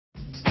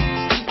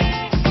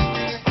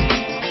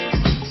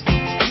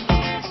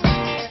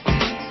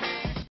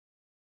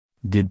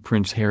Did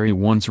Prince Harry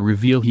once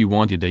reveal he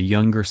wanted a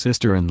younger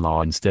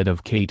sister-in-law instead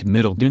of Kate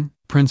Middleton?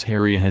 Prince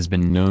Harry has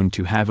been known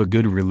to have a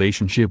good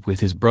relationship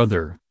with his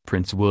brother,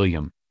 Prince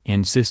William,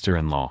 and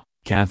sister-in-law,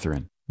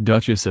 Catherine,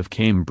 Duchess of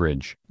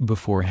Cambridge.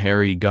 Before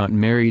Harry got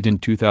married in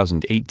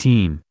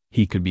 2018,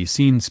 he could be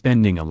seen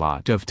spending a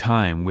lot of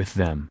time with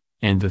them,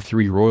 and the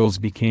three royals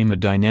became a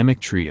dynamic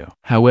trio.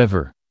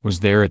 However, was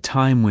there a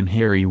time when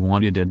Harry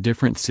wanted a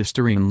different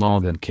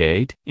sister-in-law than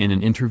Kate? In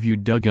an interview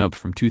dug up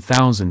from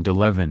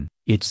 2011,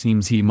 it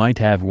seems he might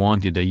have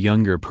wanted a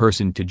younger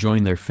person to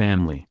join their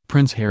family.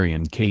 Prince Harry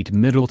and Kate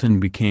Middleton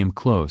became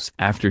close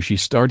after she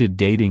started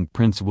dating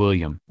Prince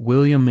William.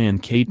 William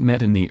and Kate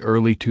met in the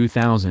early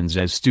 2000s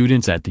as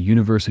students at the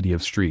University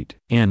of St.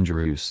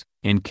 Andrews,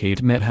 and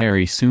Kate met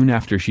Harry soon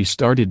after she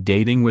started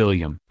dating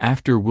William.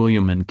 After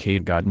William and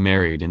Kate got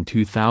married in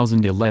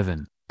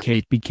 2011,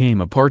 Kate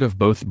became a part of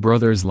both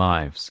brothers'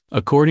 lives.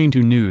 According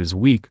to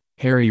Newsweek,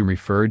 Harry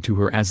referred to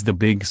her as the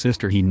big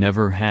sister he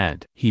never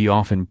had. He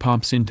often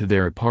pops into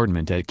their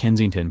apartment at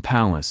Kensington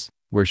Palace,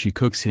 where she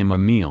cooks him a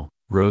meal.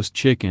 Roast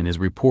chicken is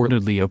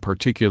reportedly a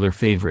particular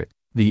favorite,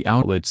 the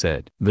outlet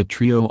said. The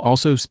trio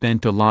also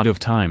spent a lot of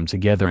time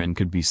together and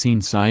could be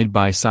seen side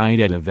by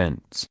side at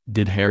events.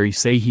 Did Harry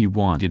say he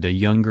wanted a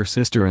younger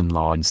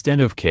sister-in-law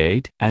instead of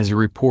Kate? As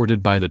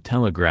reported by The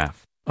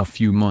Telegraph, a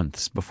few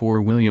months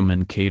before William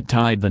and Kate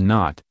tied the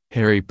knot,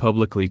 Harry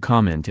publicly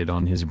commented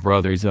on his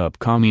brother's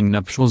upcoming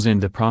nuptials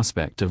and the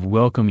prospect of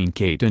welcoming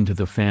Kate into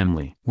the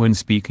family. When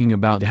speaking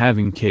about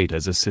having Kate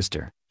as a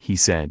sister, he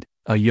said,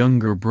 "A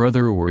younger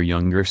brother or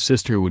younger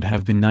sister would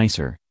have been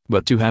nicer,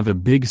 but to have a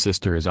big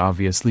sister is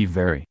obviously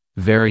very,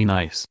 very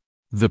nice."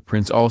 The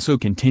prince also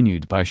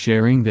continued by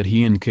sharing that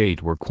he and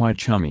Kate were quite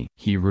chummy.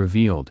 He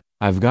revealed,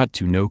 "I've got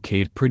to know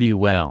Kate pretty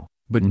well,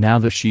 but now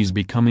that she's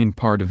becoming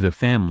part of the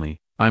family,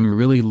 I'm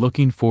really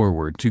looking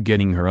forward to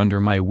getting her under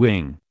my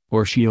wing,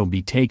 or she'll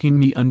be taking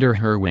me under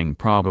her wing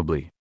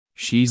probably.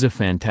 She's a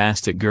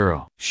fantastic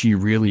girl." "She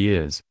really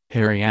is,"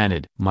 Harry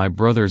added. "My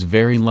brother's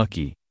very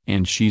lucky,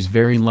 and she's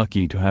very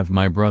lucky to have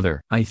my brother.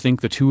 I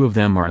think the two of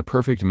them are a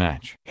perfect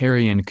match."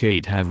 Harry and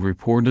Kate have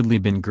reportedly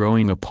been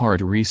growing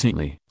apart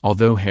recently.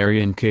 Although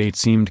Harry and Kate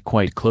seemed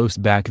quite close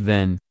back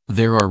then,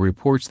 there are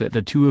reports that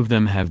the two of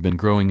them have been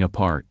growing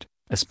apart,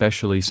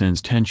 especially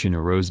since tension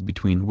arose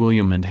between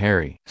William and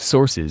Harry.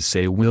 Sources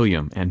say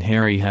William and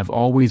Harry have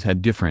always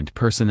had different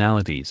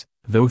personalities,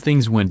 though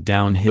things went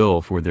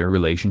downhill for their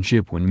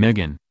relationship when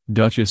Meghan,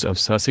 Duchess of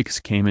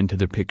Sussex, came into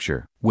the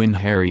picture. When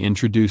Harry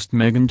introduced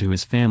Meghan to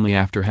his family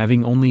after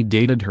having only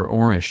dated her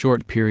for a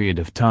short period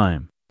of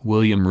time,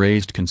 William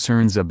raised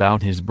concerns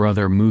about his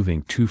brother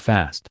moving too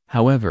fast.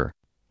 However,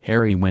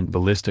 Harry went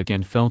ballistic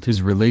and felt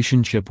his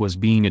relationship was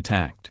being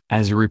attacked.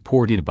 As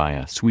reported by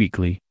Us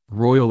Weekly,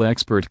 royal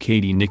expert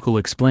Katie Nicholl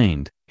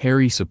explained,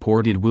 Harry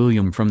supported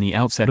William from the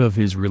outset of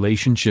his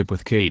relationship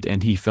with Kate,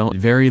 and he felt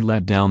very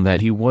let down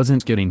that he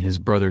wasn't getting his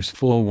brother's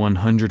full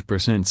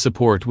 100%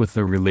 support with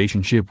the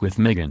relationship with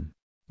Meghan.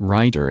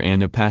 Writer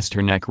Anna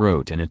Pasternak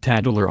wrote in a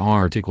Tatler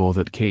article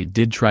that Kate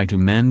did try to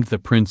mend the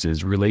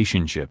prince's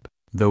relationship,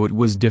 though it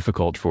was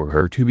difficult for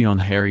her to be on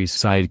Harry's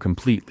side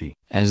completely.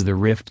 As the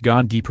rift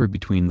got deeper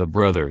between the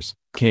brothers,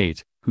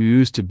 Kate, who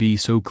used to be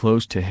so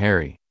close to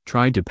Harry,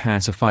 tried to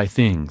pacify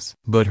things.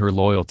 "But her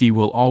loyalty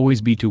will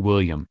always be to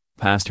William,"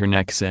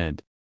 Pasternak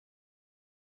said.